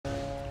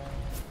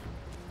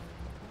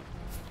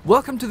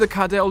Welcome to the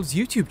Cardel's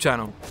YouTube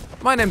channel.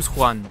 My name's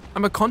Juan.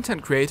 I'm a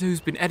content creator who's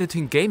been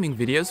editing gaming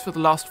videos for the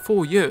last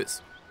 4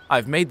 years.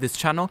 I've made this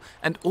channel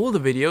and all the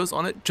videos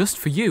on it just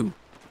for you.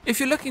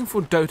 If you're looking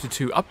for Dota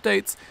 2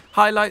 updates,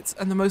 highlights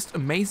and the most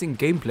amazing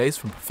gameplays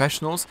from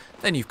professionals,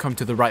 then you've come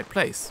to the right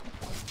place.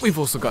 We've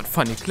also got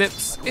funny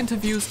clips,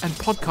 interviews and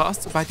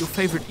podcasts about your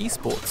favorite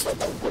esports.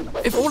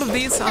 If all of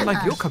these sound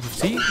like your cup of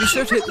tea, be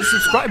sure to hit the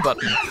subscribe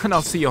button and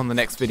I'll see you on the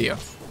next video.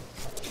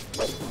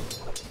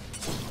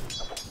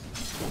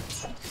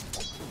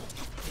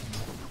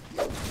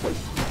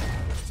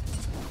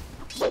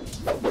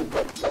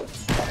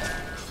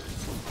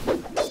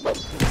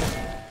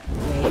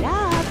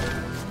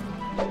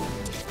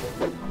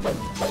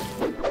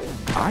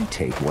 I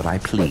take what I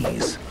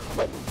please.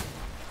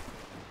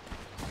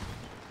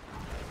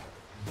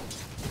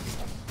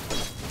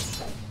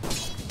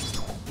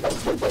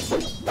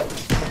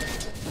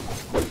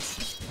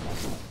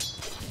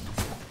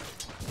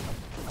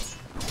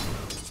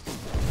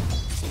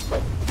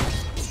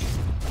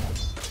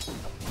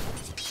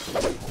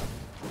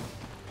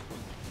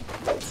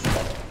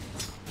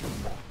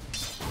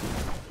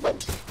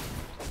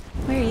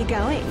 Where are you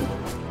going?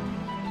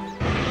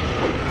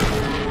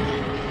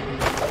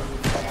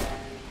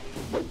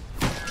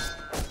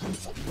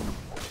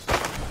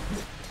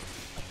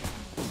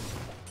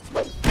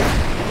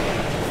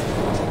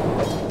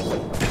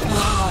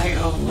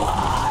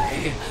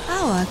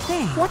 Oh,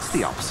 okay. What's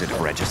the opposite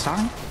of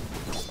regicide?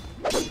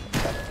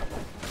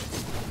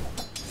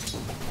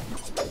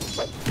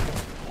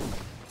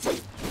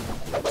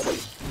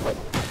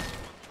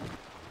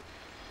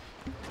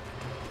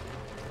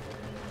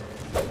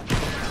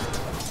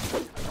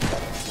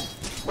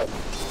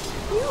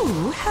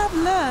 You have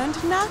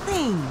learned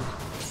nothing.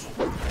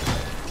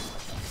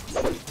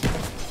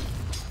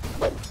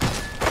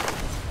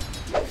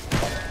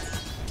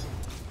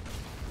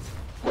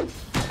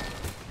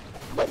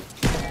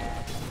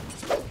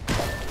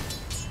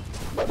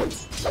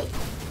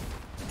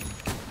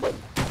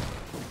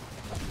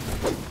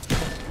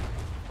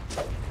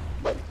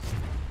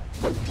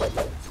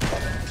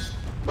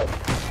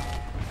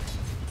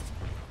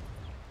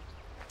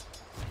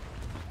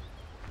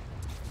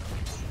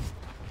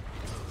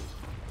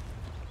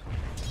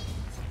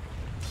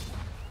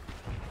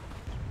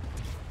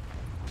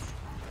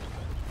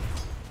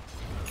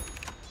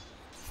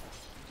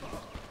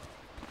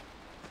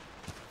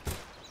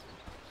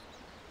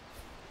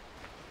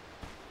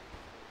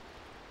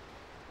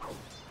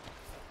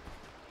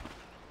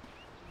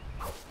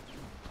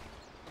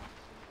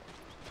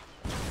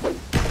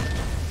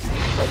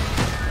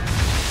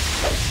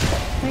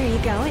 Where are you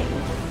going?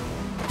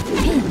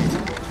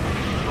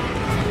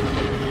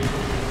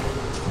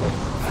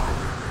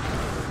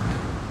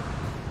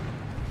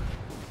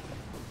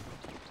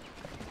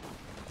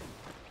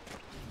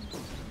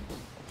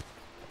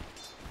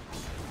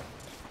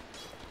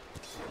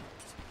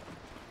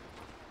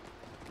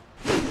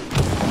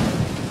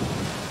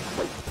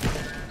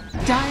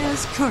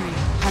 Dire's courier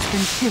has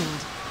been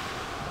killed.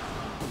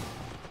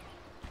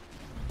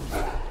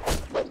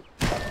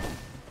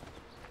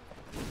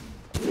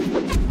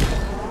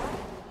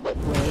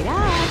 Wait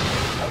up.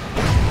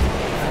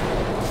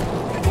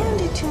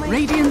 Hand it to my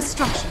Radiant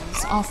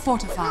structures are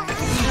fortified.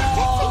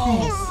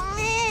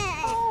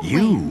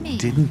 You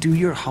didn't do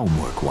your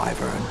homework,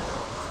 Wyvern.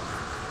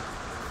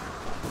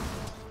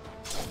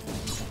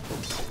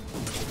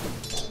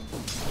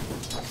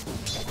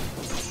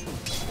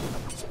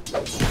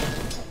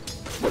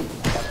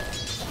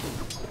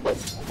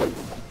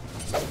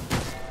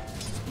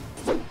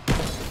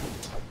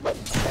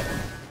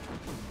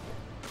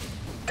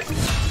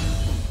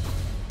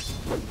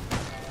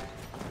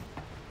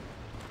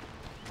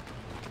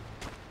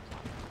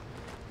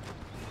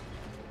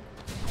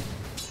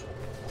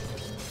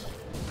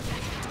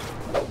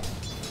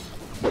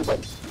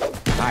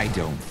 I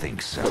don't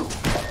think so.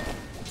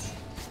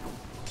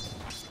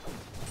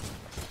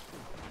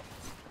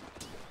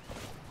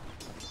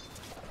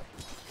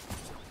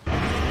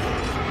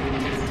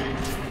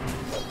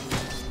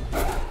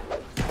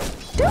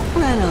 Don't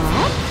run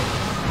off.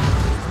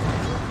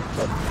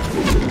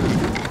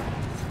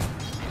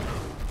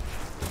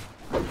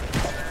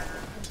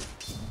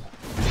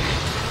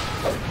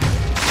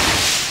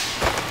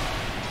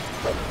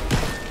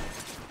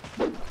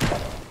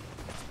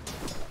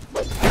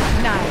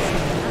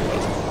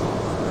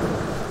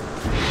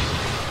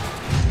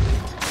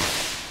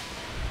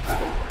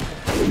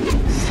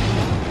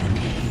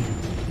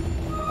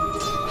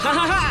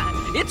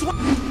 It's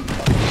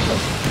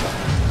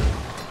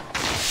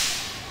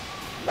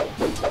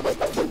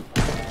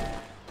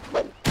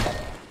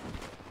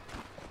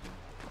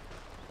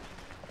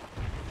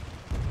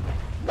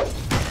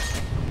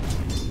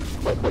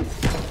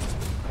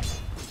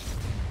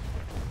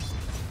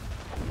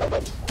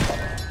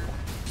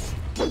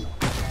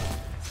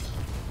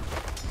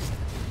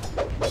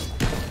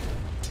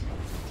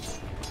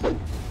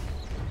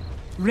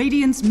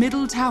Radiant's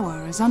middle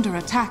tower is under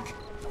attack.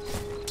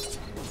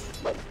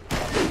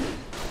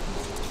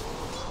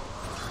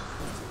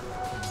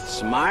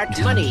 Smart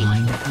money.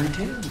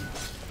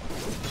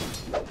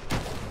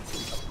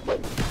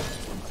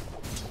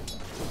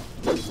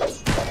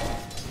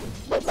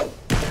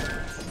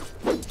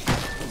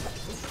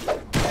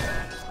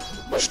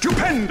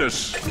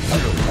 Tremendous!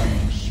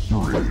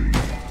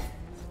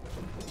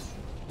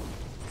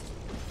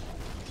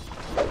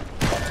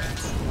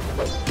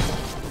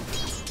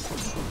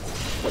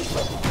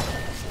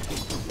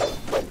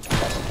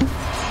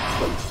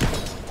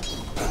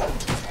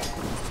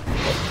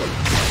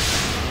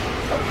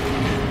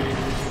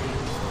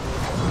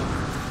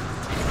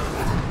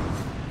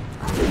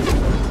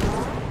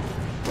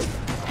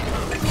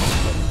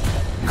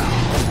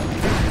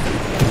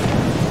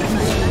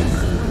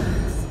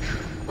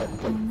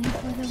 Only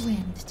for the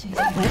wind to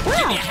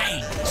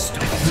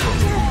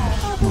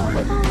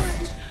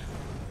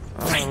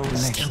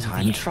Next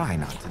time, try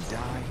not to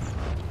die.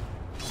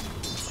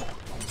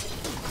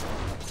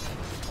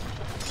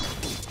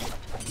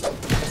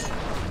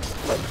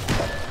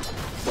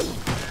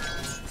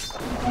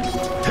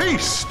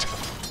 Haste!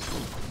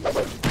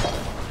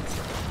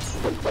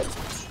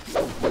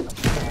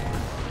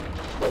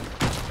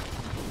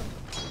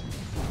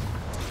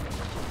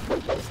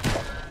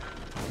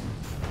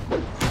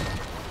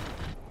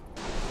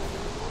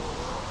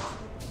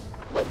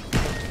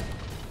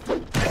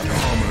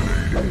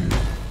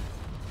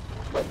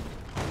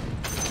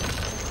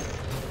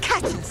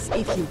 Catch us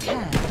if you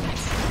can.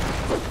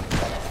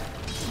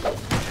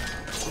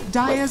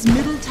 Dire's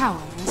middle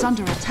tower is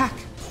under attack.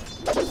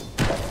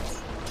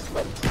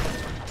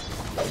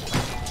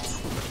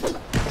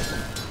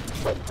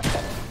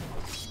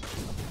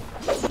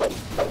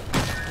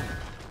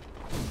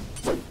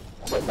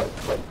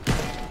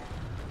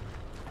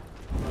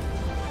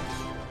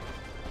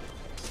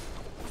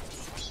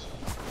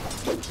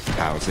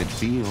 How's it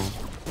feel?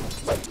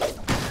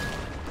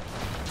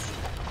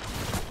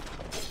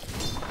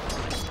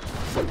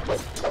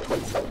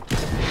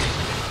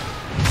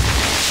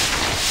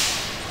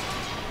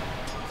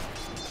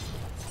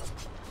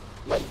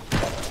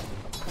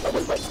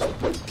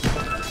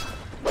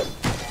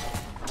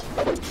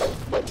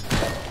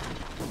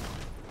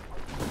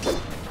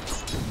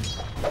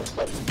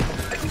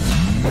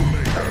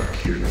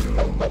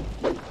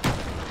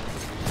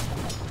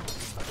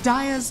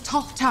 Dire's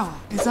top tower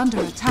is under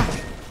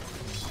attack.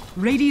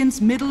 Radiant's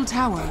middle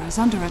tower is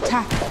under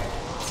attack.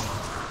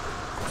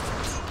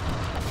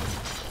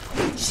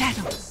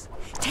 Shadows,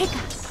 take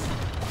us.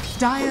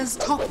 Dire's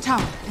top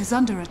tower is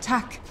under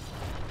attack.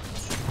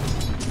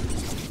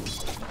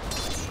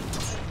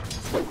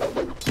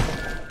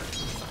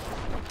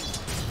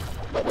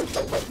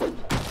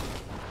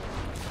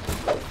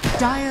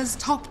 Dire's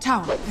top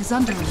tower is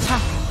under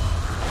attack.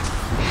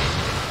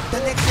 The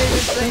next level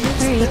play.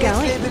 Where are you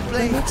going?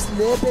 The next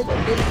level play.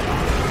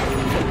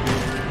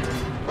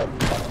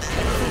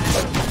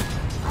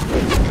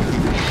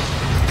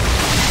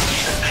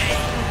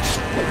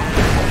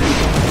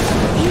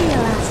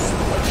 Heal us.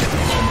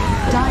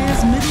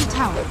 Dire's middle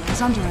tower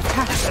is under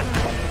attack.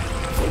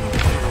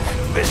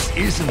 This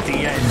isn't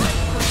the end.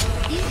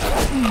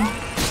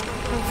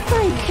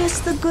 I kiss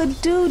the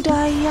good dude,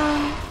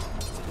 young.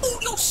 Oh,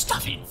 you're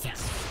stuffing fella.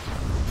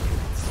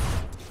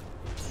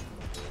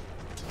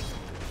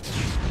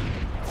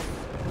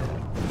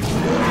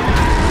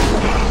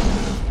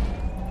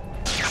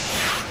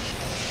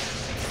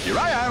 Here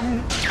I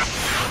am!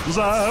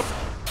 Zap!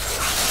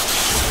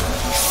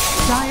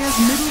 Dire's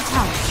middle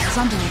tower is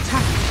under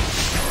attack.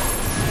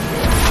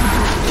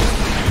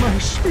 My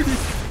sweetie!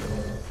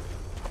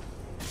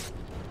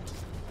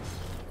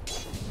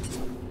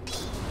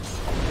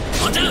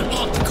 I don't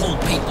like to call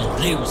people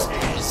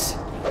losers.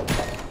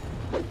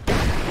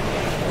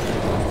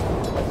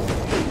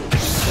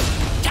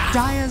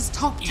 Dire's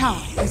top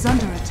tower is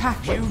under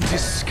attack. You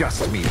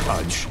disgust me,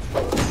 Pudge.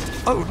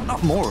 Oh,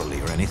 not morally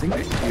or anything.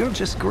 You're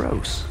just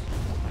gross.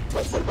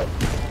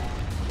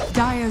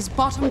 Dire's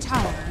bottom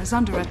tower is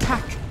under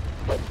attack.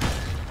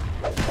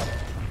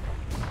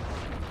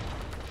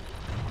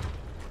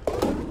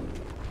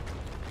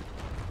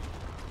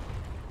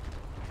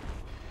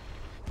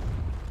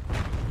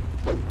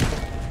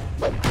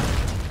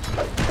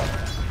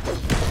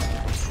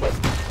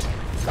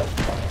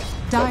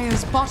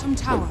 Dire's bottom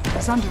tower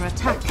is under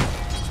attack.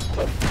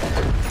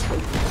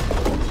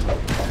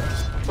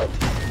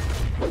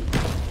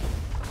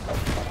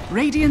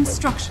 Radiant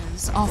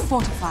structures are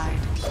fortified.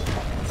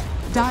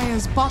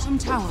 Dire's bottom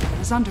tower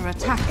is under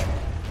attack.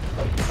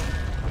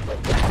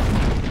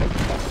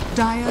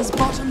 Dire's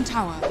bottom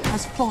tower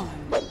has fallen.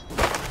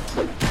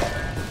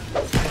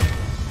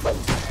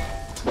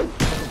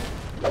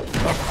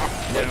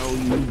 No,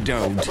 you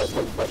don't.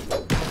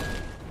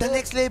 The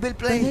next level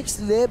play. The next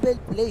level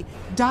play.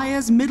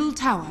 Dire's middle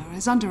tower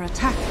is under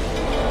attack.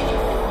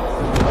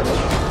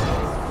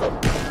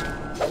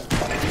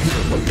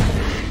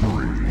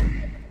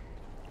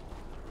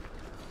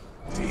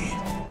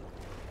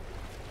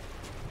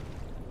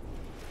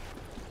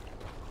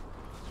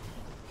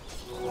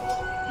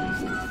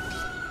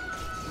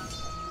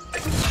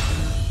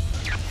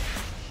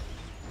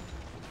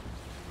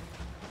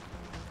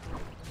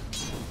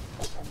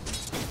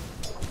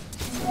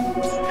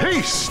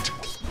 Haste!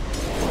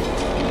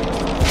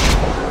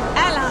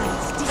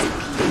 Allies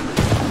disappear.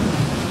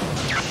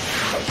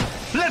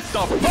 Let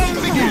the fun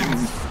begin!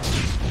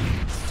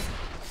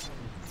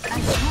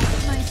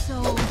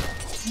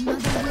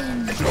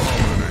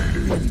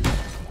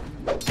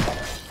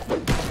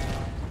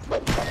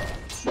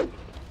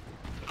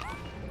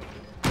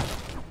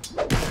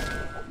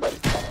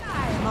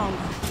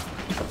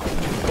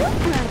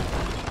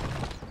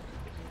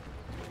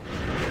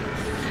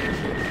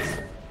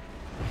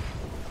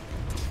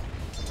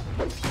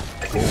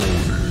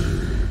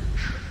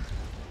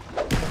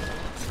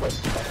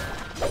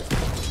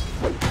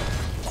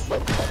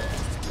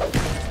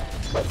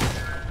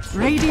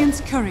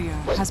 Radiant's courier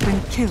has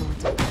been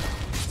killed.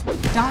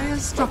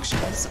 Dire's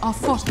structures are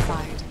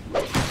fortified.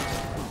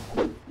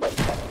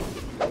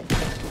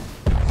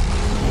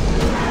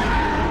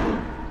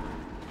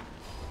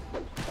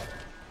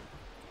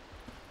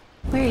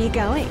 Where are you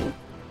going?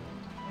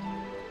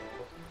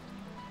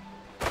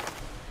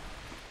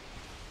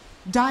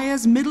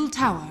 Dire's middle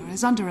tower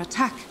is under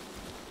attack.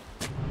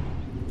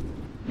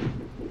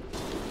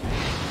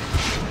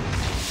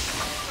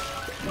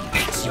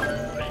 It's your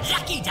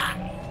lucky day.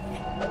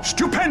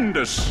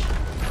 Stupendous!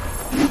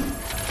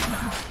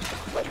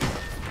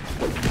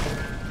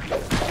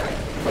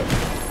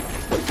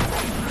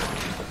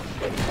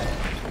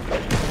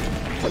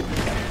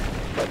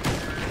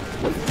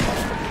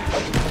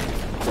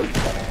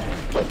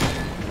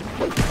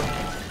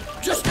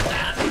 Just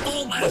about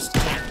almost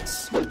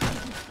counts.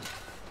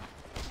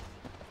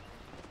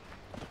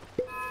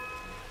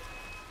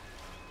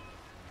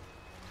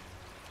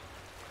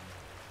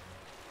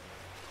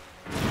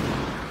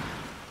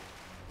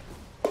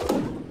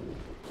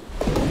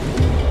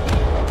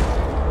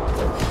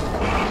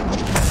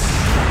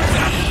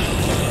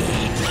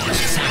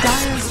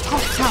 Dire's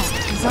top tower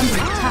is under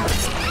attack.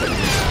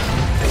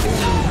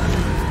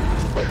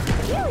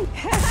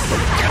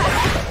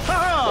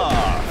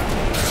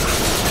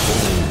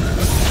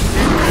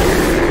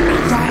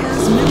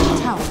 Dire's middle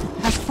tower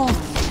has fallen.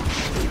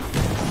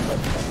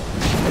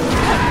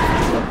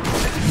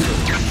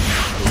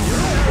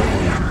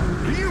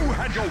 You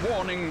had your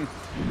warning.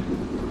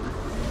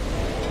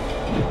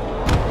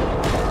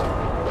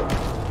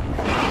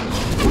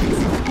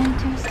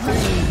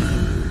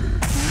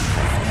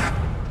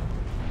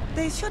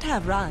 They should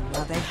have run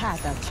while they had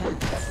that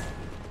chance.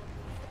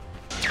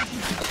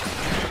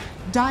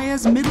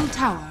 Dire's middle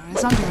tower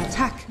is under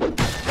attack.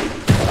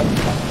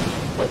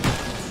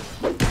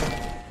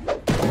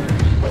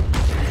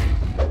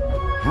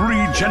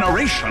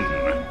 Regeneration.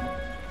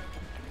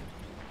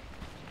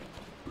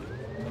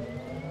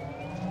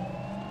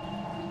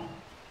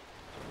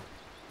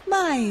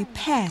 My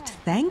pet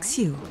thanks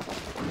you.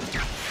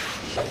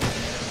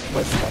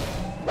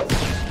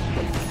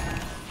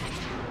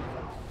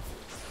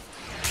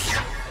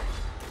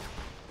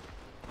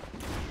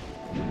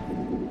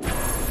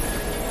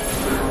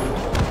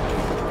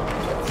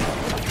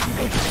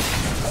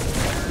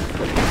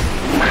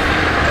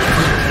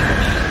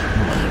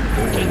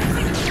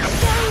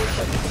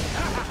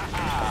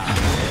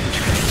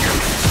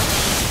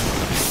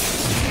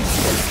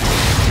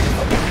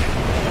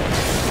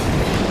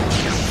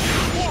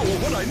 Whoa,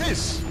 what'd I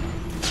miss?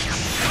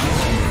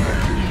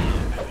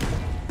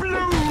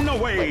 Blown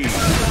away.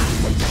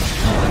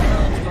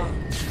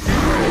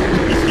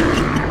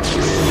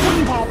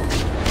 One pop.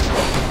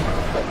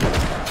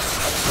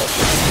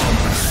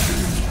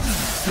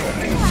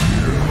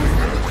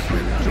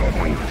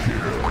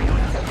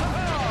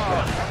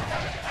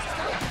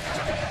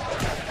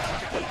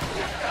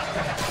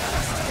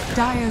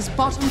 Dire's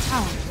bottom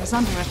tower is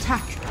under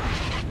attack.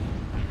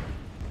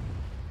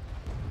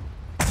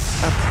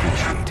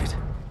 Appreciated.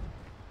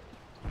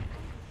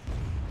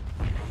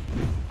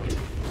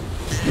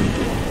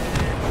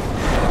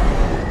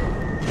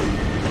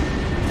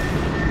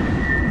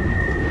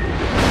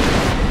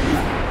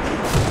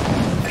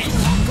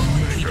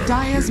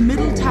 Dire's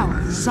middle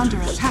tower is under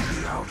attack.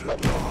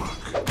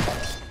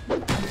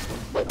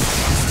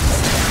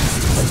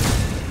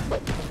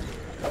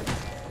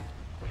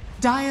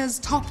 Dire's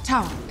top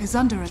tower is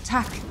under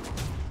attack.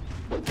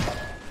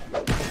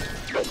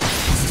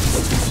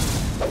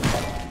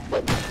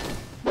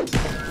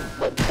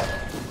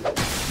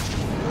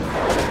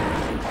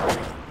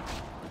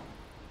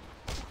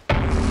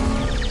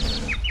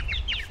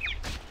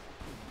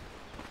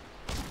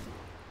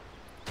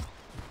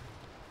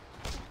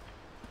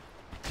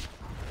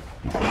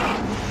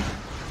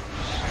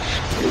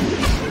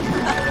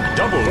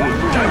 Double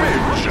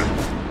damage.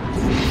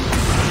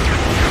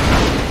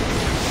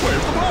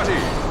 Where's the party?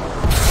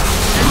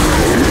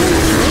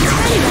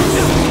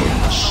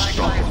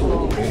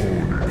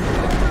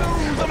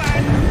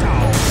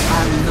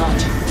 I'm not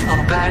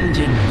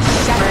abandoned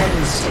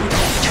friends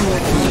to a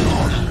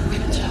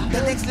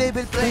The next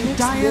label play.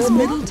 Dire's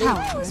middle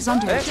tower is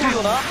under attack.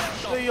 The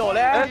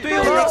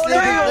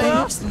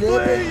next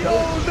label play.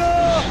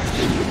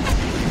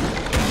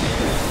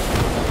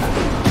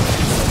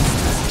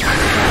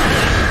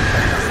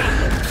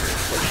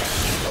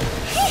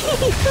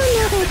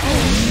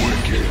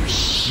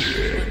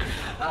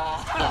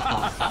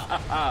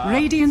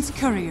 Radiant's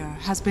courier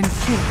has been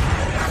killed.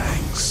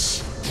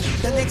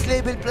 The next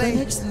label play. The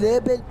next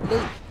label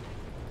play.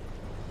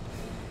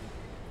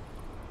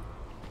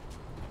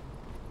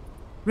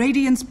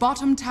 Radiant's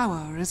bottom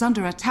tower is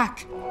under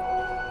attack.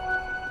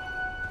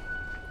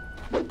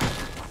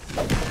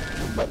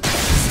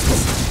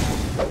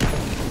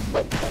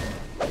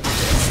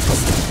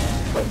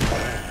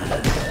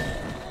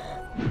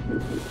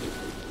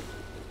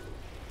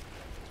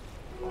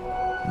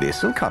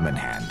 This'll come in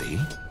handy.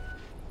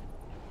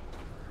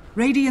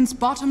 Radiant's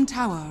bottom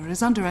tower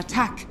is under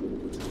attack.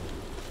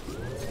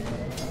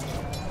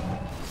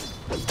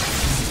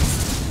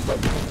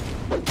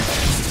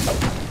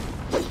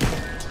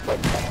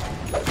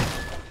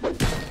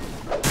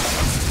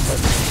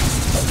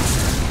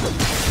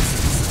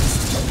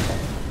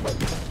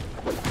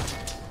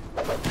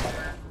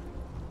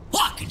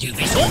 What could you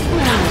be so?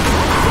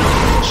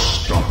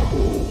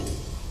 Unstoppable.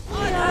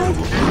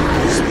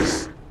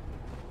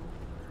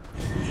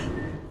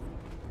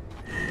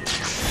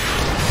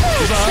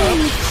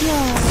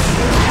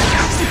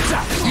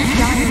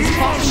 Dire's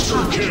bottom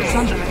tower is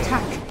under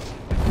attack.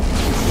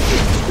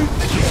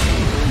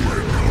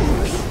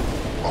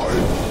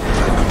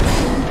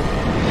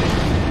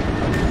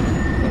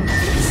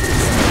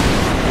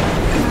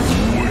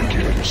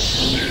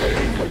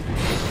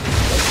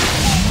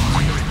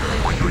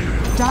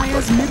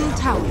 Dire's middle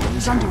tower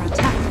is under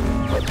attack.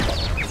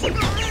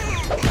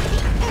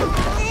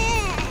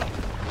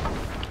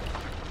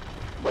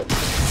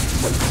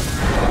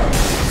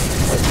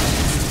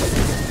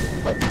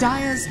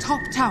 Dire's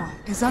top tower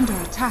is under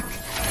attack.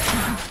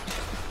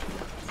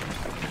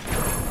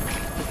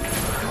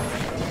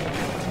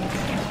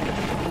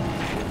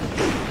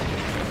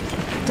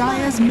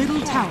 Dire's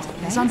middle tower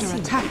is under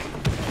attack.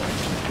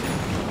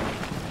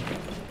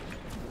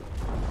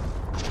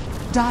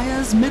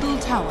 Dire's middle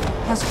tower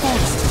has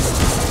fallen.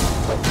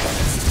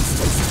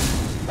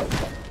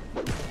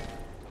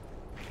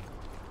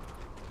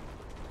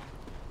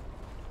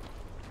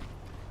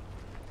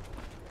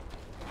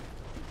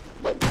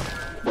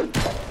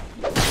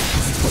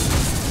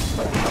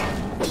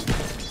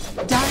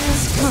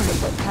 Dire's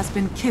courier has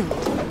been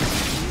killed.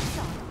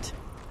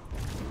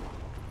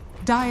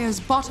 Dire's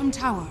bottom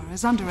tower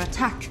is under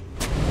attack.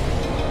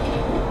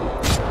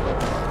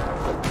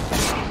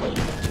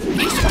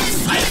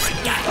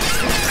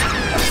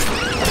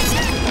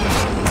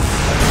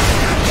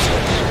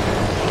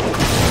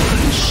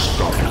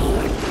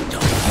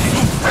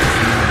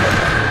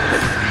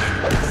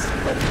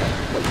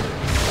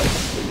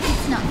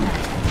 It's not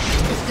magic.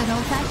 It's good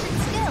old-fashioned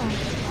skill.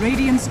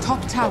 Radiant's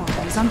top tower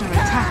is under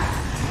attack.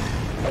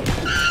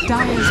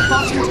 Dire's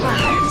bottom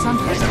tower is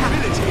under attack.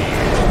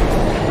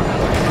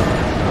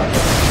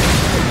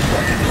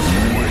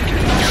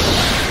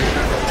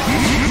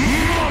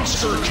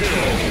 Monster kill.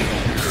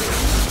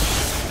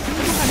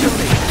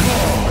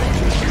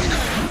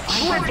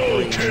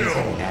 Triple kill.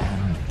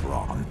 And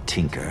Brawn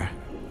Tinker.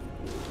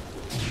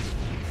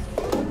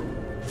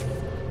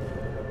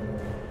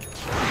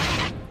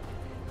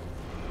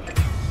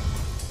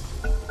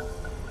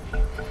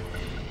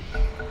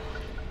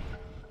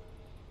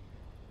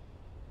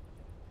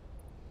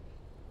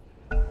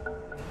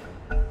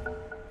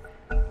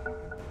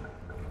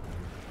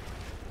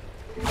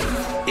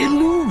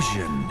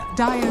 Illusion.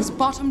 Dire's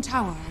bottom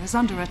tower is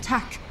under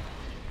attack.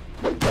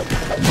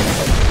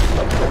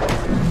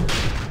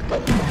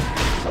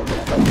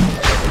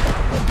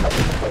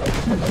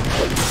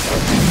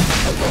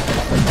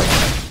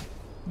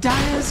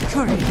 Dire's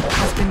courier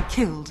has been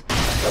killed.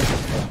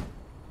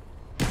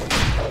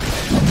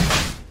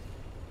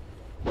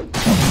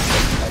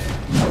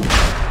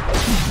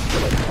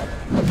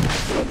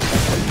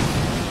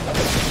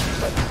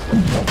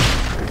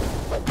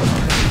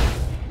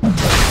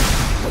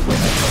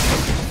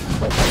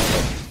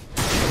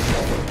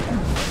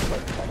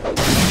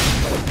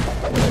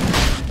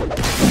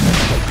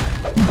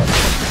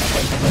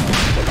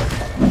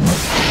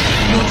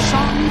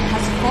 Roshan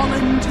has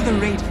fallen to the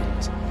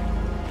Radiant.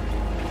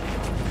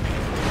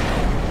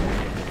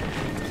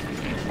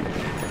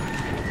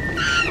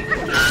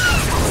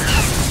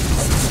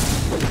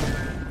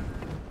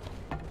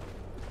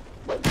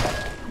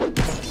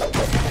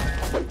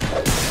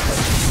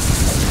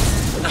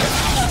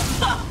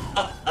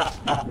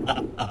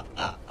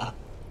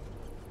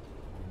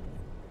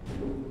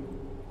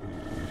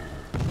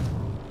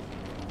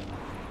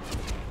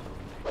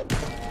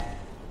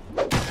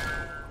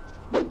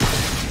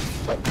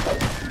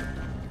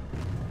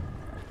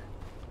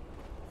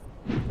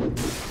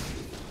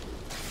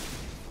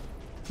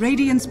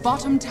 Radiant's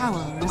bottom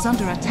tower is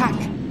under attack.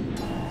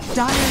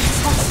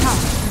 Dire's top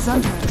tower is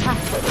under attack.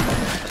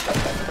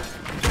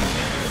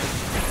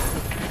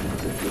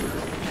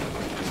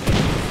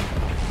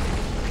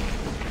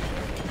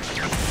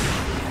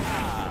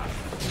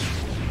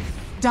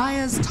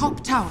 Dire's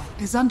top tower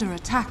is under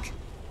attack.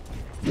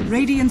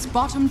 Radiant's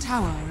bottom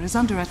tower is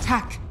under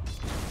attack.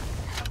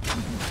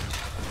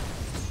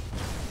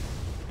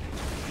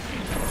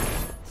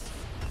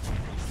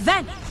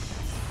 Then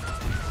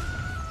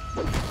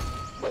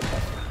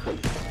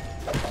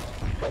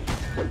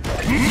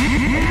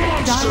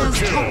Dire's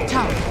top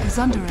tower is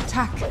under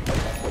attack.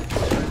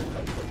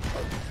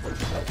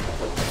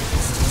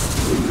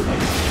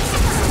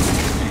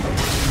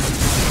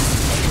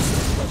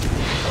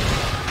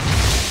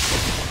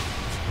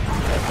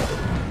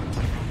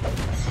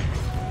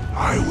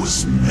 I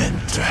was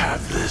meant to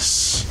have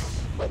this.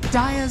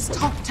 Dire's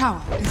top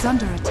tower is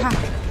under attack.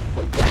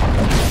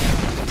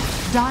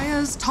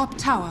 Dire's top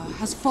tower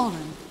has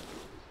fallen.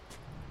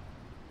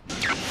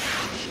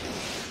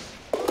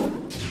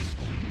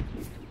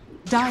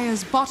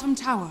 Dire's bottom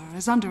tower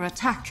is under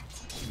attack.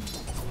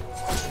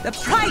 the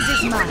prize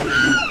is mine.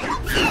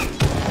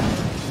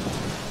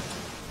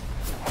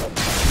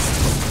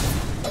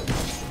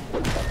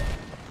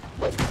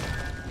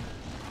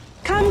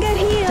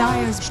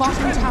 Dire's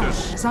bottom tower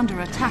is under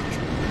attack.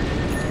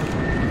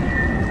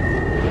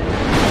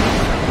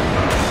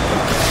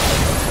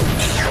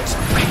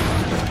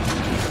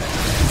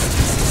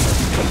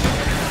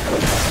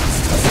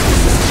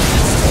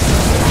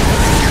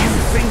 You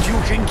think you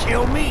can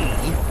kill me?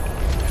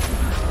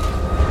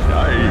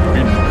 I've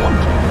been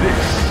wanting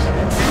this.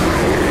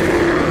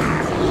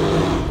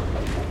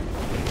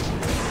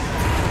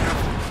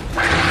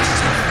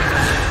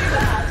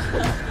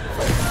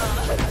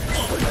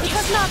 It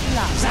was not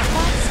love, but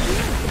skill.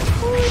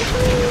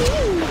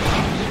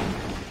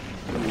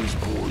 I was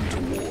born to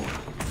war.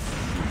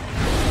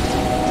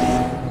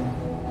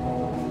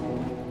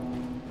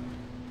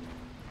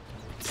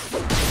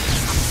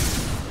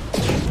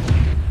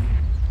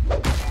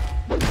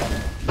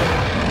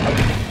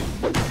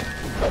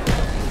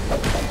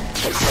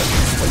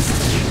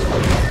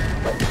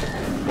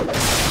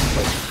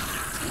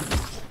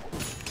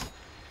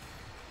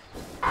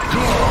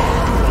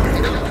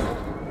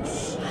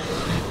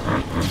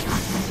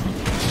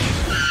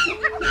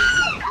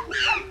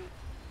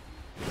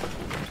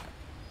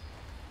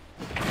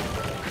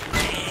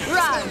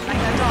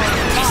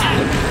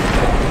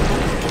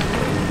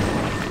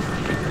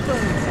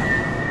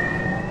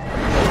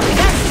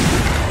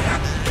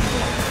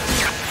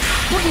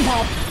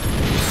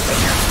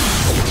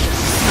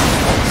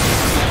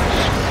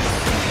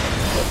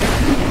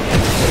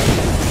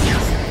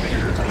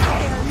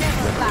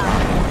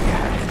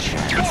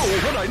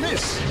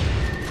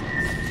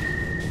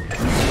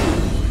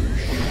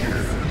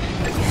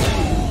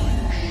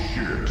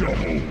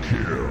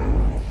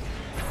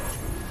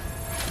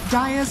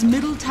 Dire's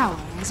middle tower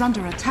is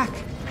under attack.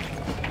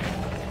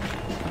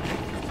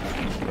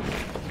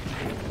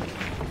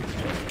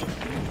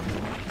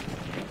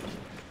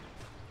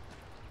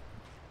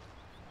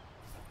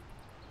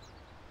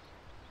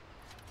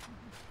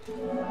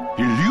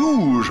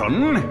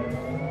 Illusion?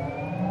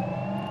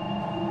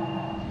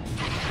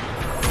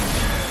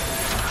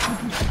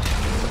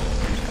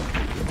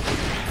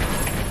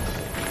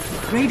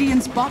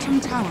 Radiant's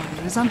bottom tower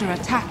is under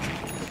attack.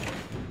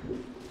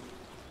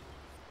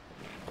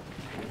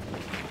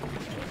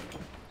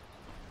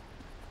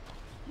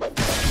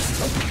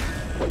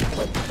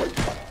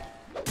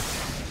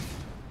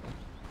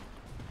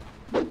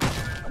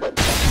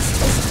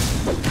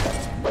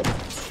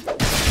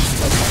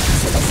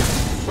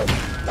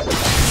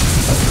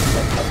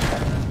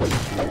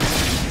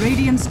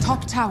 Radiant's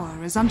top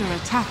tower is under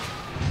attack.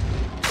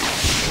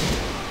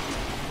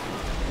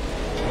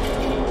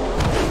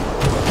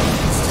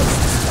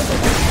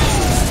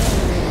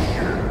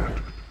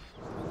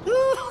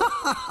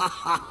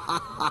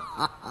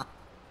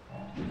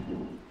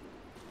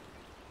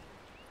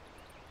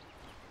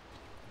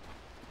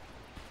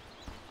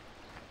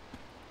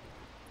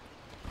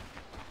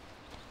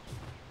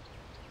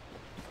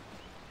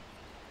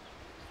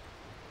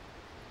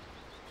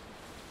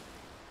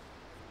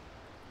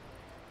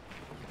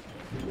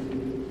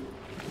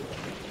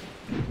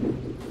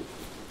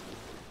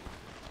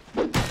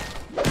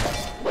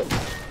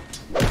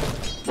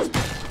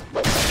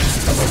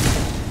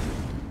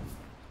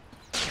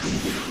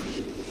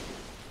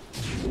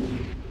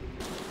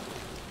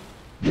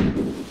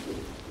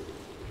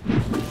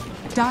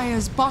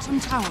 Dire's bottom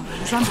tower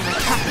is under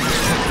attack.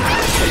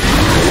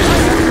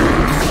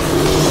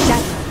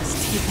 Shadows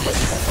take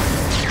us.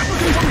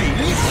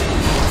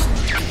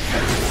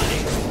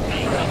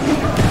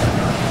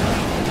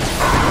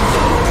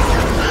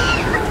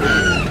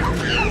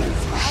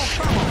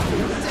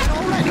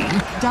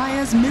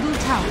 Dire's middle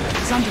tower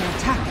is under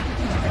attack.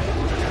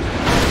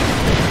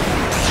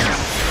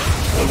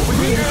 Where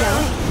are you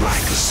going?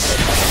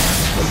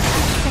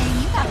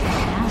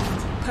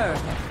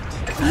 Perfect.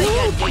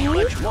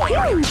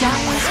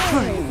 Dire's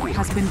turret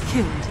has been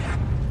killed.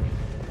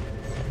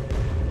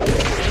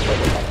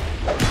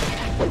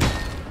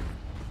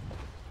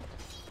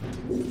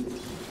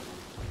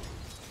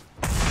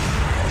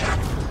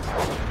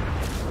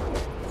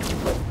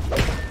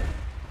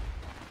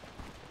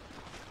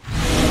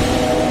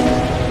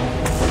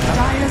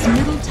 Dire's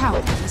middle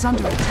tower is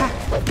under attack.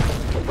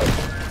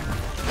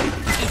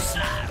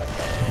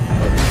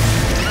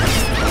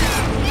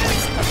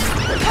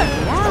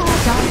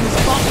 Dire's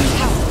bottom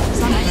tower is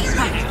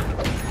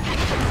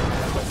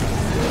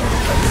under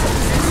attack.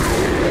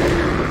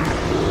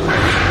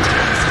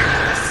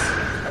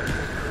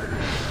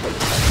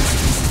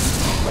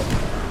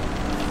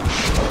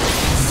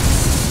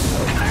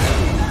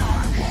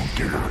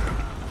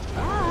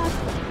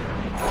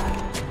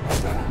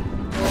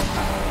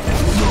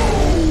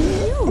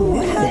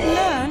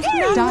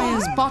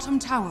 Dire's bottom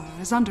tower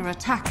is under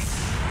attack.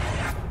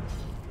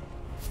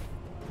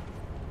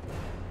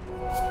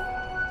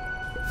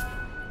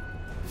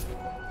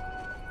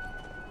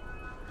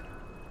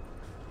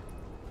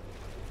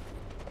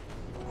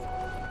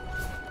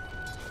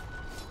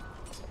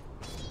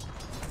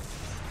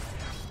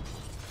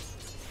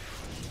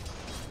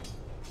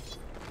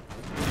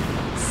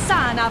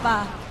 Son of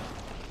a...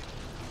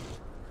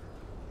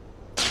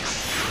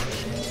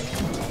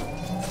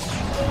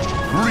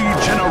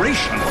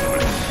 Regeneration!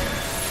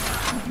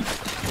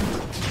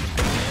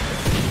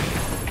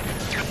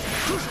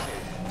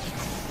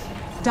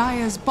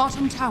 Dire's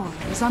bottom tower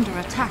is under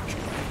attack.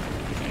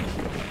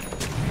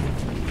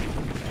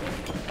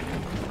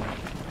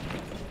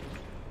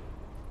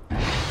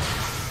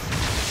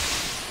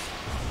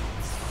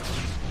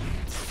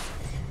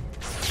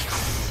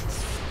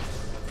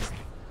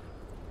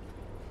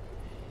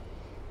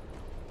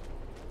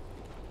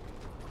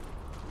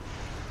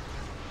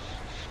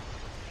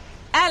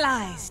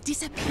 Allies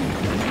disappear.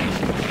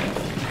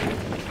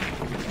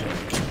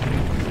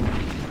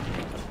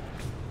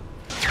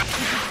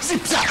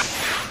 Zip-zap!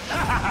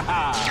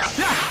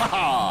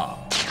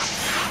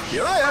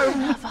 Here I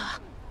am!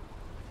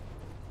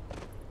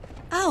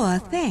 Our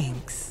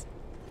thanks.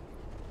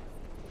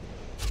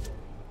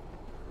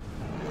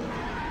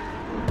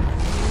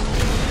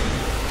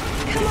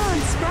 Come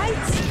on,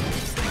 sprites.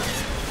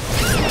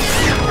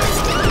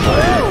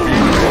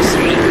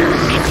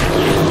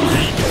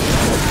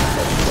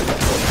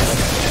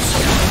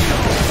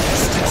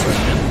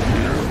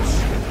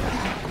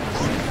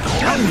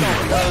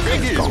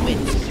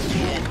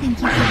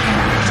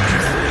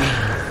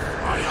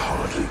 I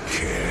hardly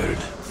cared.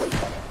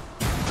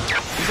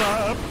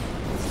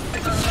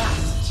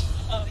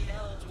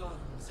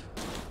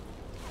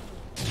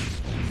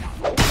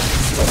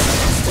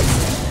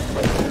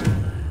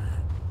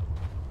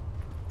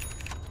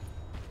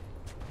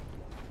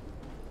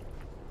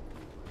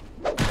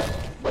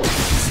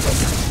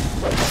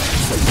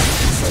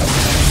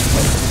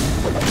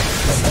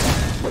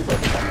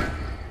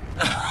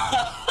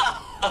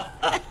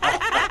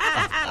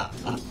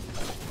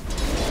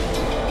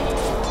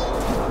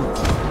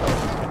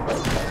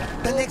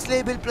 The next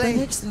label play. The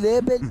next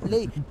label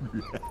play.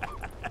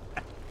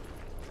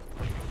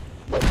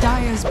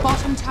 Dire's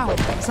bottom tower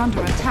is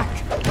under attack.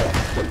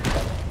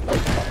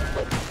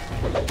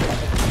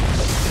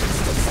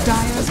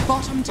 Dire's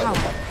bottom tower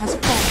has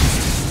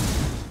fallen.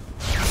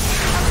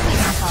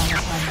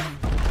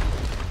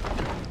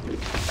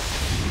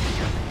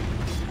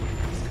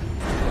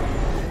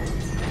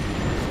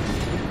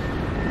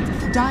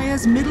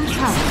 Dire's middle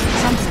tower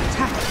is under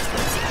attack.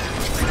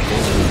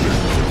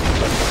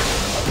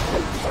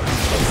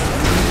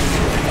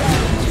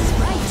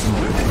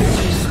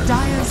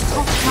 Dire's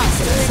top tower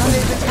is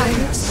under attack.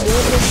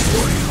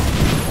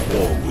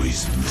 Always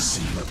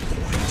missing the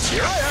point.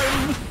 Here I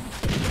am!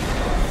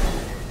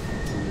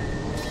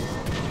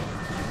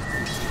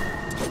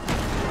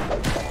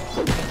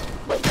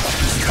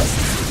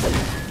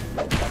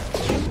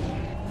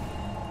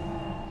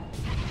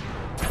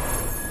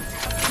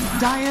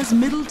 Dire's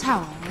middle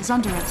tower is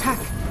under attack.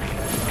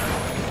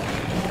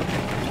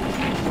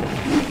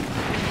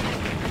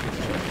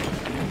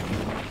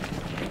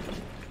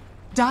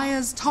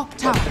 Dire's top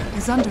tower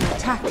is under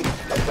attack.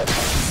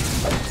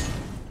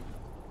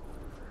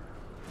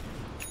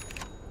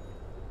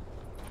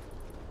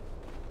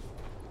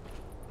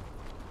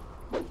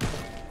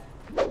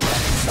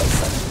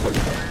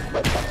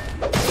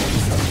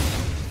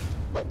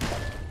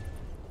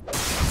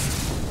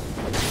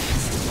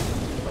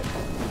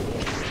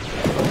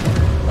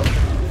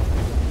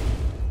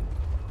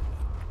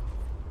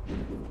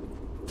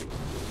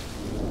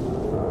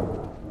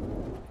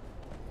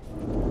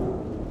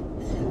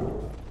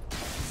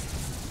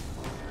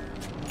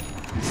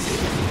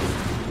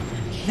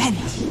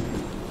 Vanity.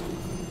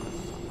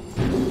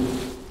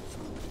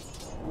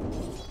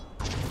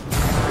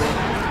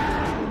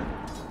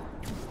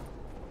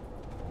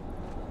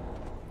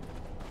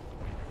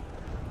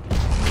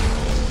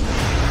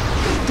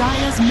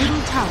 Dire's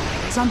middle tower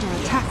is under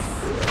attack.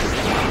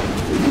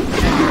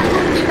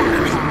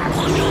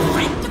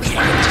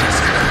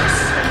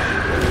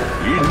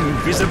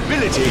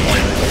 Invisibility!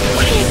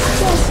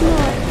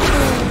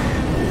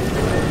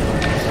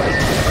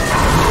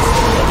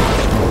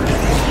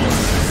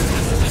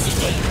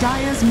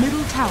 Dire's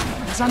middle tower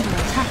is under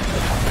attack.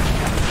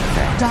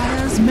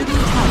 Dire's middle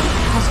tower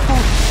has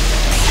fallen.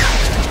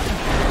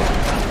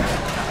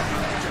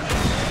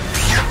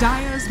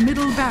 Dire's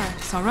middle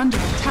barracks are under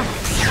attack.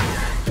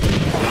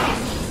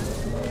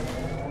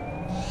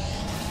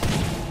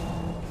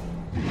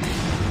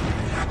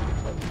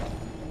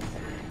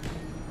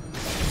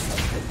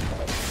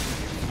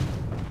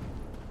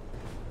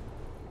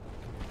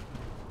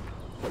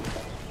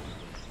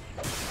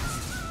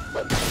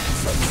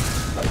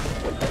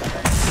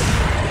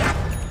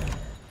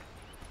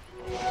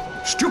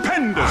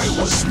 Stupendous! I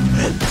was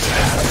meant to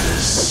have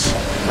this.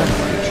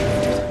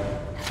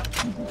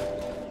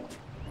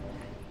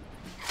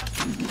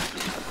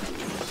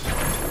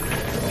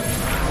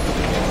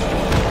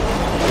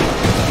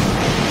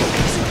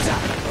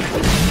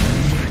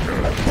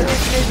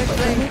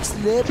 The next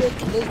label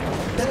play.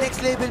 The next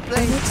label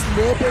play. The next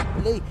label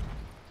play.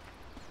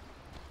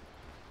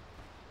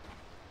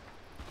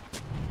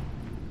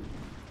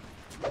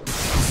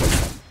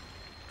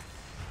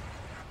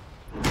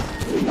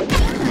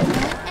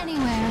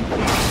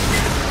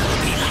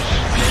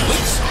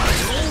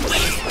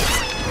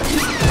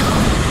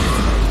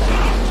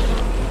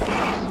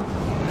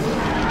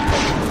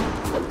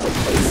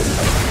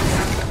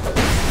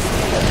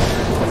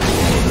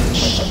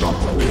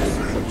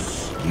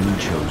 You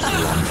chose the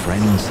wrong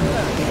friends in the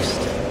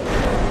beast.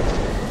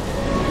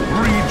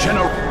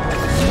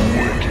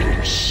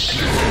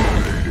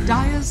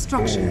 Dire's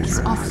structures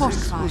are was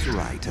fortified.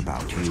 right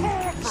about you. You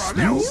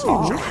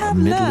have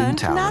Middling learned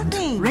talent.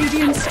 nothing.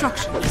 Radiant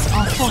structures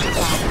are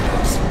fortified.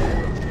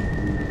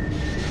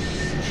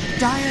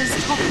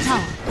 Dire's top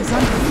tower is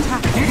under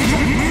attack.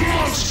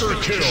 Monster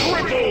kill!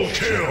 Triple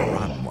kill!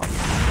 Run while you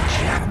have a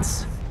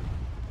chance.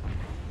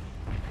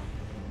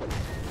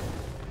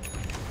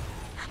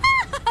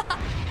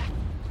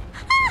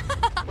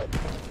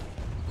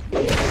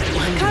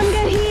 Come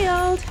get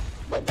healed.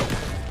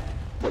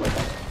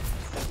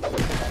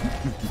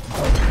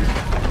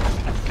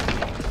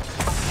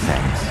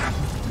 Thanks.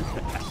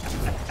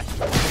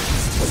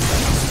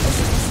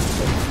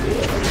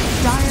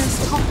 Dire's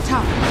top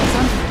tower is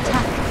under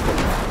attack.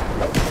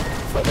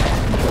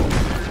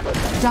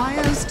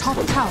 Dire's top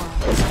tower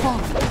is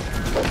falling.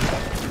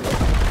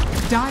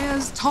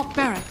 Dire's top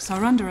barracks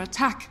are under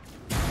attack.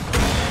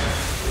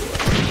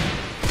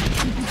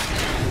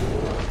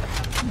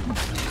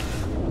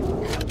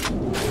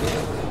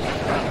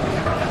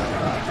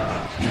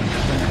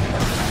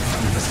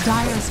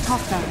 Dire's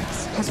top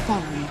barracks has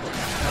fallen.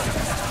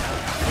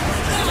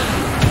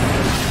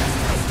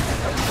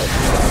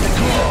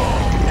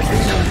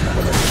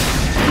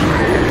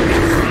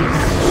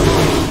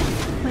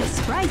 My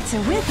sprites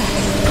are with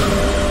us.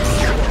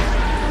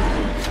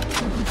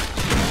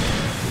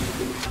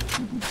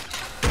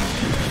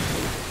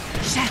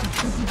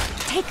 Shadows,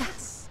 take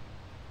us.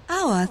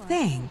 Our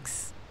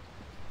thanks.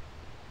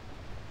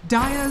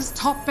 Dire's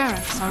top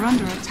barracks are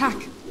under attack.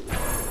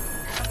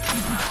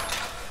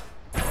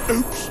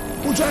 Oops,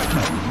 what's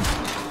happening?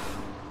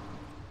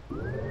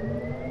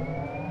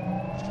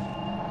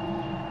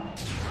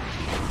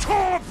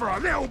 Time for a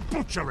little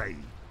butchery!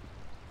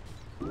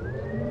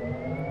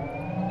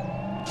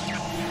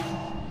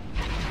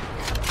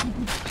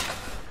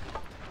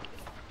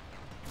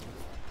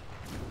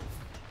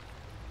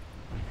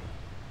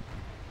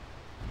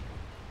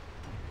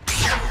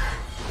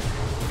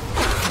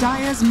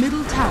 Dire's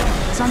middle tower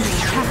is under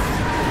attack.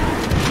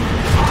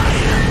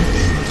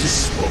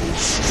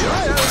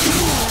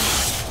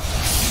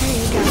 There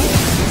you go.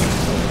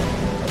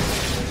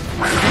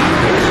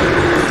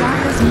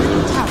 Dire's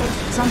middle tower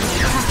is under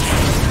attack.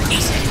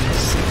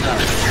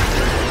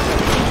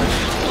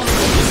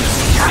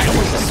 I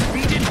was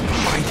defeated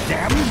by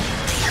them.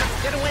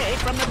 Get away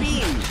from the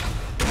beam!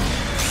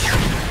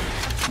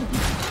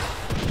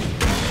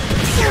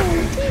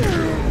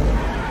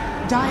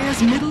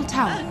 Dire's middle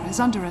tower is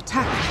under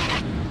attack.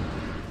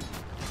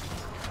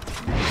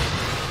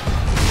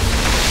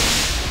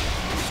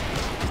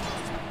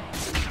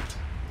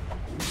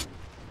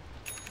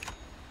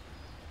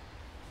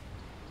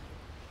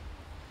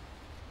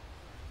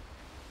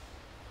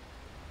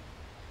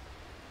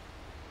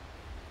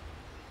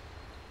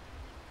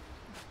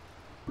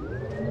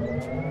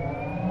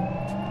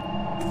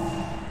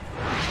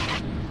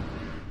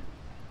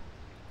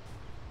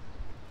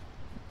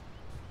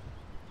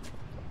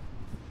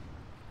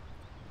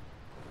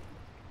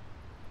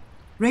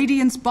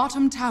 Radiant's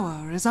bottom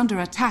tower is under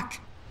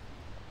attack.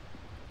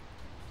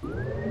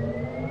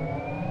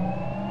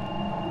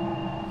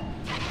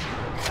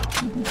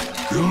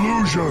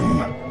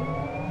 Illusion!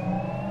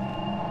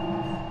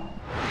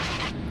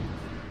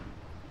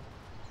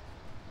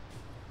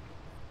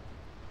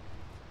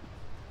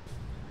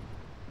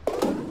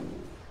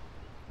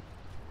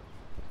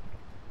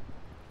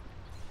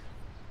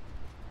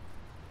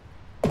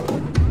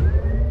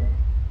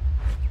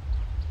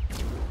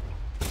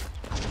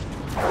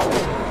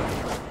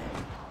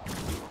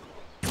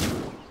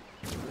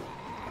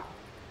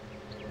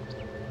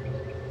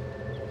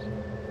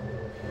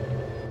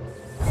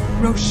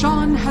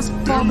 Roshan has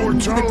fallen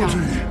to the Immortality!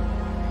 ground.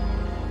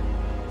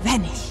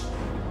 Vanish.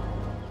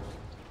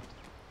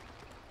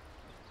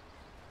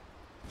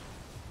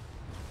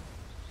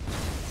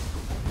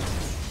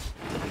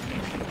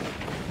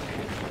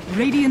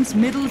 Radiant's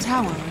middle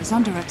tower is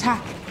under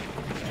attack.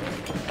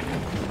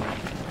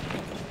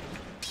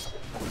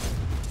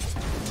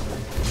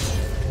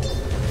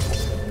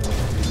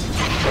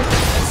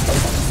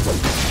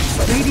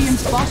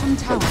 Radiant's bottom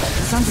tower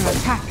is under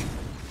attack.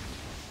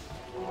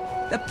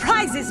 The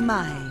prize is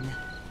mine.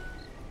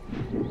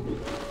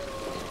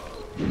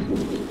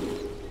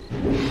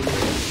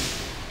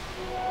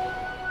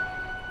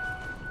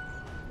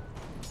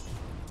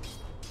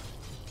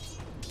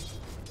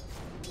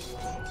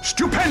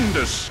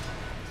 Stupendous!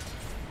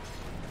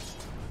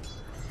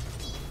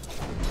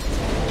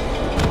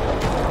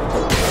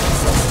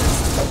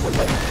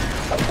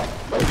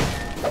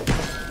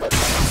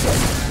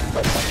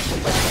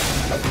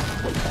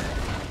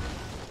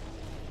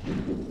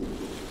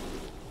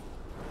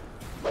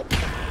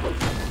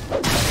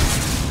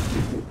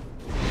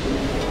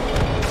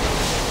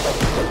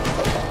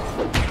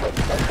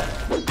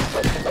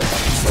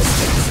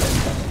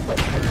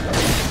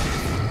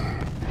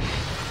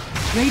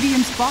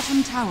 Radiant's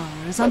bottom tower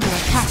is under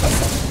attack.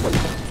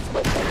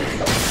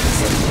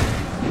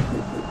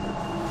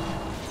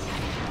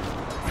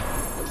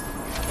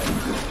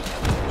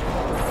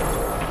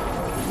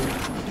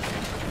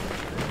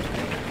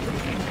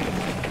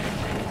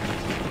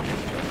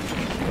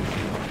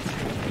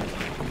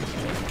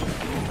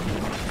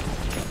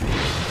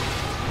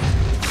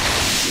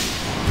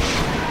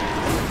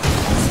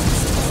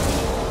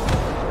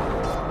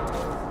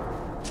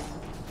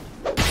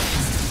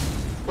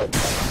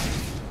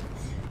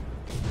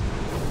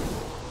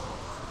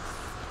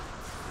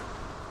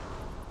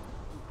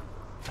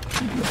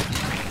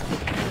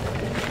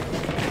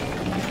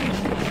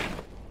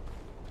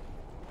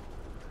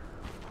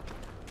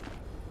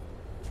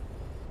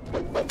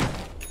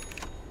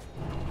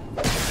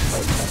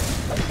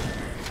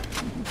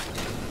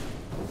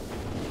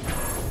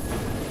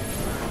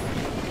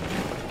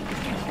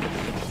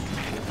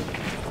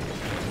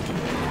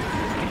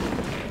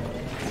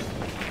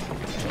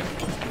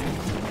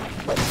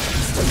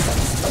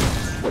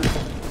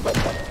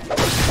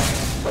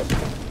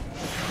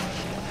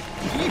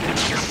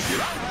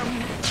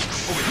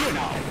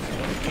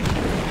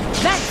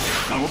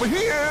 Over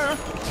here!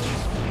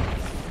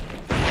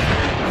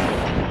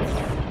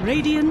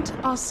 Radiant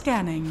are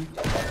scanning.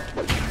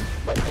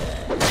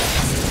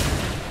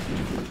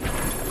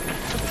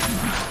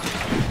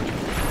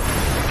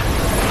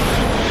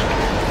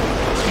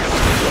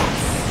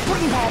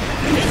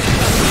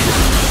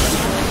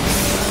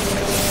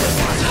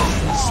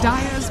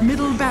 Dire's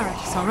middle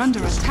barracks are under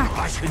attack.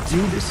 I could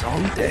do this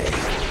all day.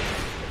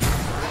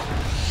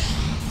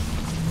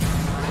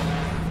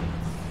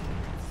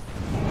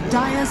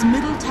 Dire's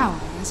middle tower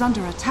is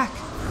under attack.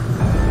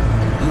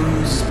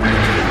 Who's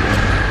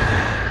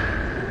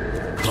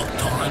Got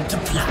time to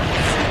plan.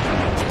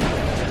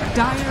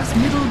 Dire's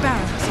middle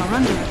barracks are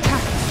under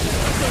attack.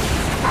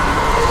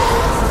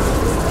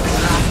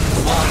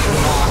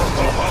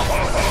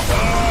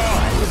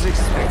 I was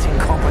expecting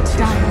competition.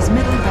 Dire's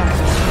middle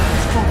barracks is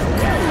falling.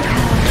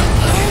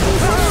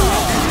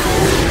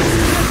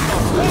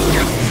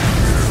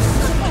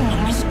 Oh,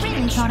 I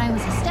really thought I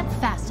was a step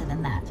faster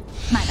than that.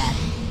 My bad.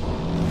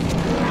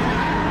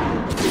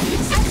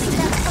 I think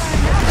that's far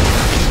enough.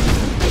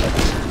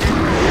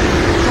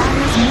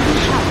 Dire's middle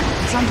tower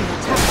is under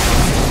attack.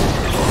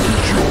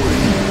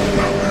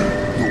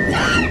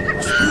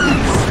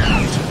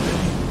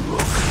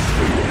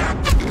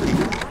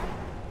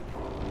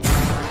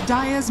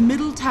 Dire's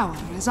middle tower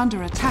is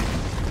under attack.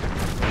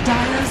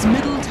 Dire's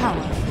middle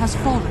tower has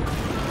fallen.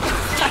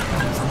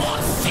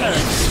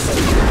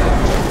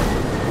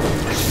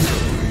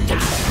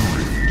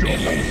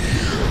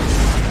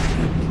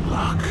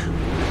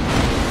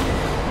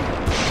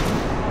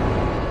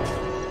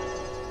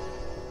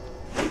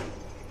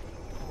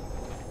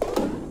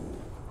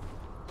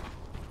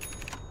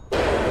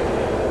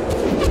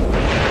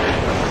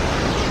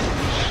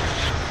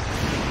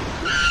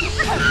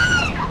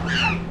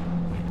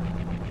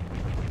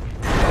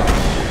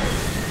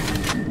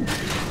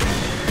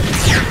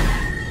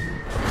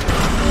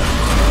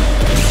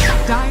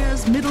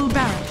 Dire's middle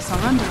barracks are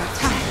under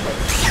attack.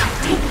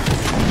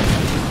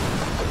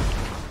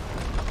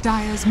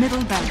 Dire's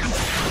middle barracks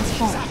has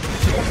fallen.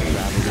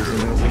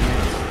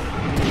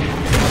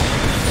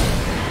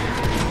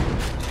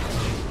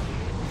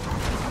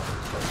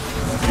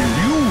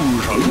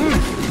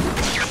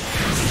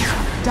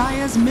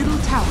 Dire's middle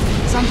tower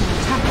is under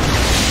attack.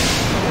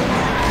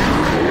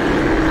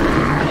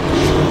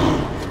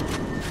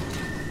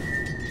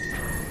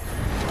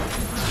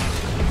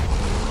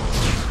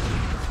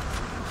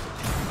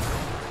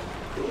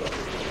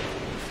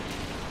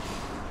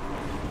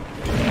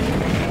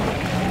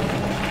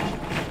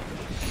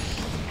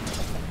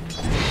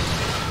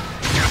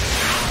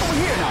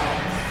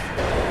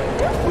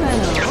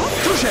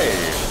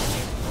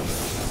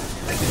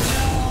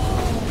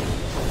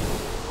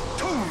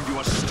 Told you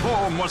a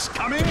storm was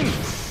coming!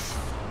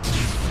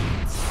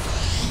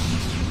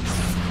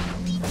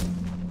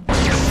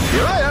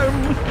 Here I am!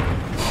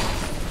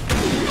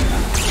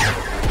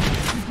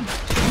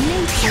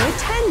 Nature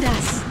attend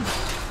us.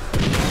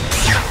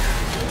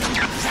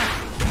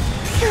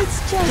 It's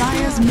just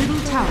Dire's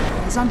middle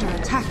tower is under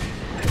attack.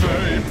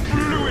 I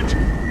blew it!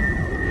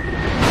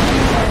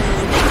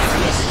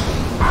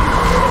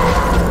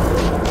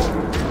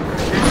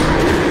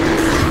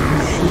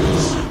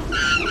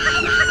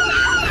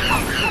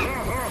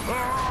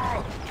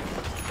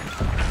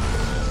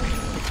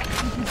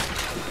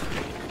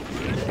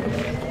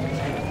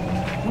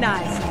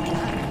 Nice.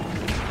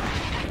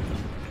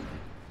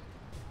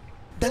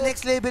 The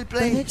next label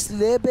play. The next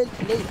label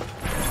play.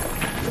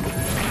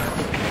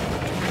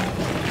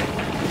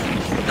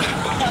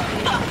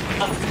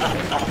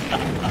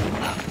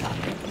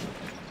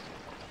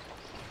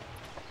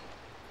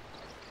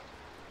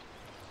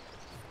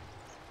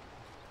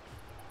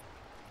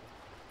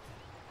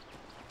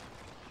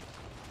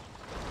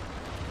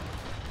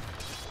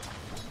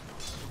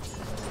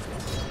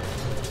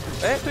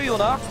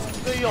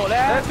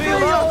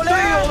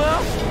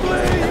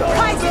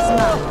 Prize is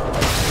mine.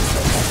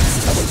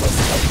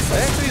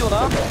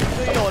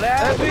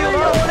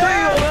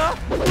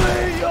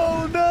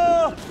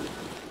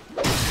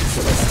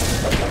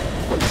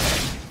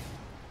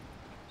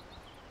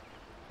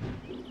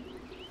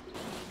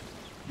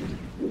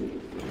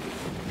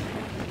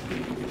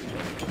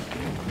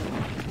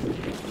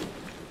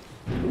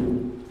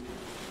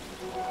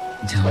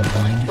 Don't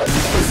mind.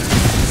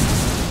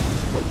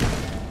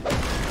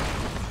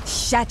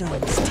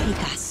 Shadows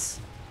take us.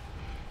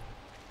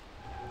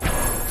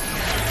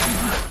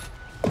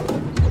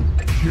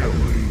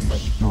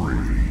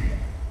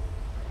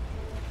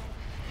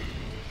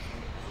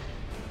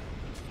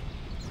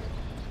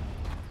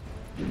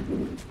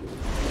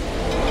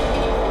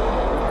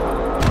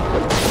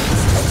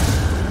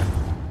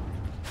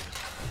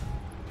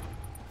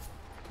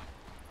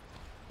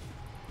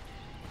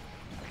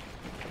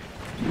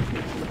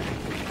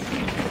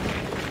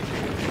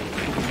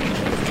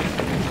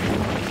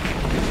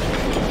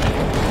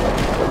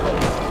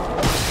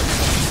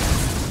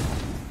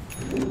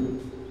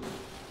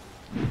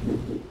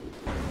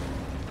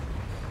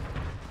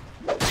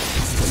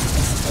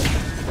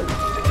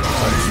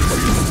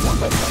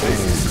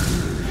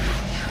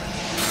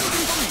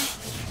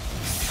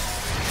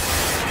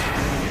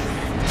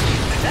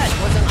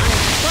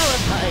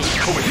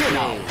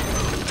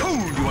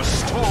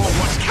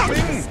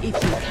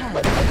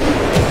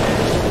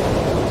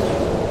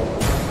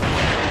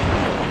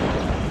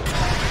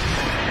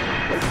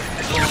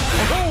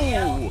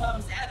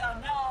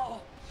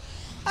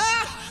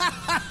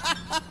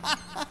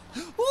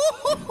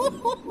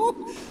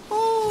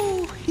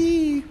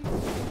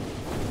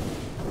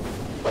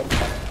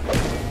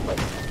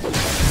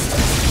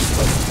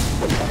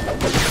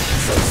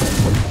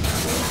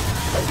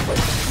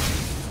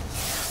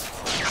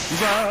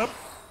 up.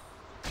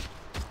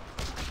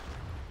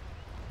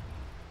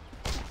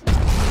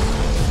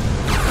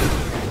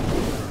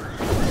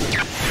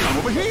 I'm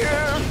over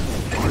here.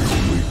 I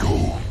only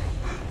go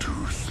to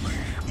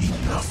sleep.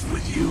 Enough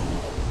with you.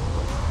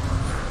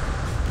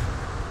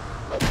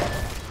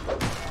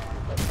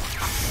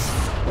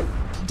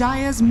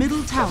 Dire's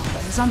middle tower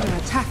is under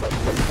attack.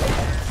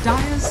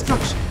 Dire's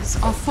structures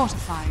are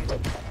fortified.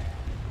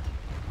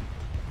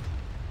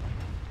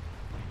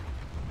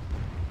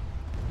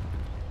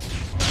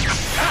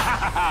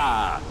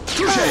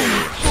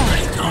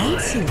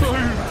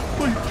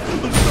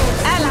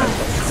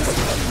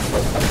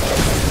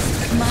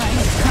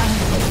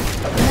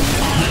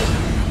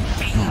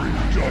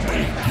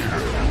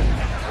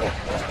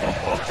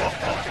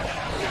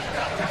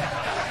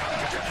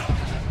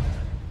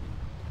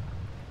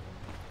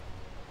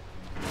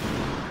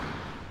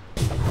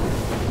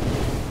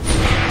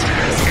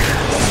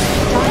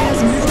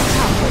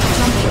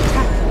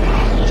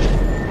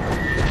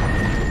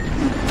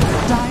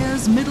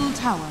 Dire's middle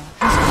tower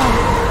has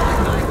fallen.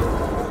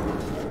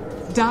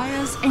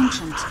 Dire's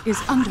ancient is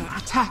under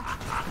attack.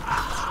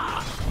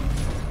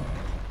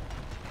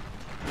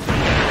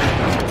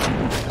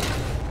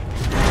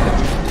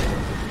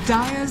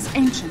 Dire's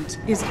ancient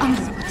is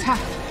under attack.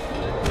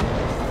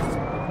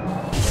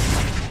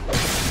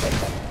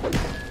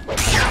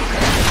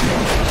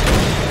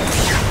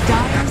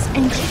 Dire's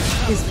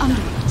ancient is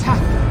under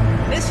attack.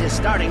 This is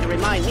starting to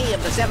remind me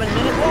of the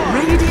 7-minute war.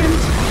 Radiant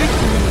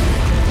victory.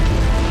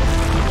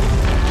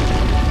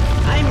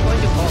 I'm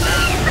going to call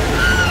that.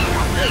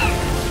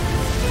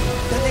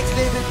 The next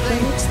level play.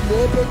 The next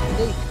level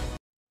play.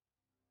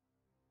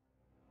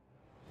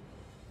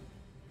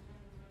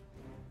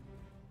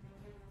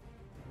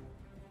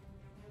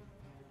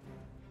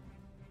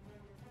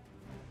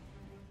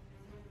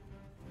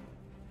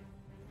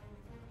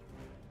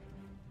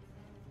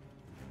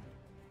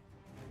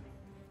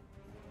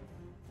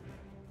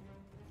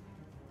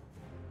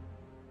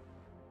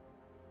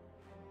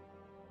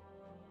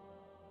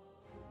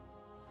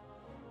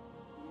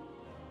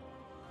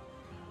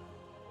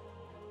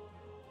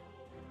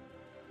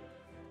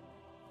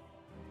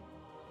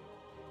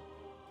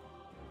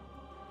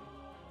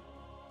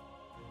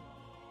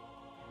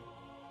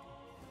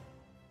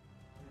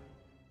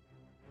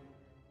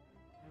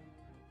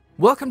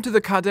 Welcome to the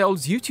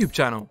Cardel's YouTube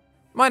channel.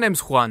 My name's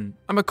Juan.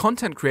 I'm a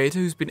content creator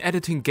who's been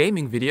editing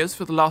gaming videos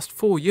for the last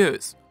 4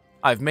 years.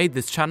 I've made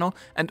this channel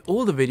and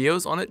all the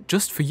videos on it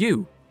just for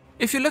you.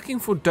 If you're looking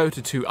for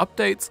Dota 2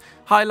 updates,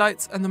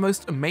 highlights and the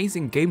most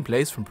amazing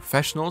gameplays from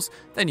professionals,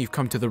 then you've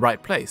come to the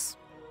right place.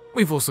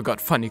 We've also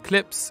got funny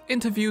clips,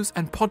 interviews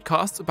and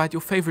podcasts about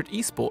your favorite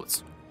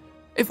esports.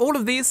 If all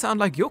of these sound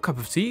like your cup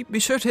of tea, be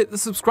sure to hit the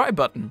subscribe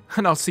button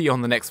and I'll see you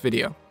on the next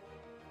video.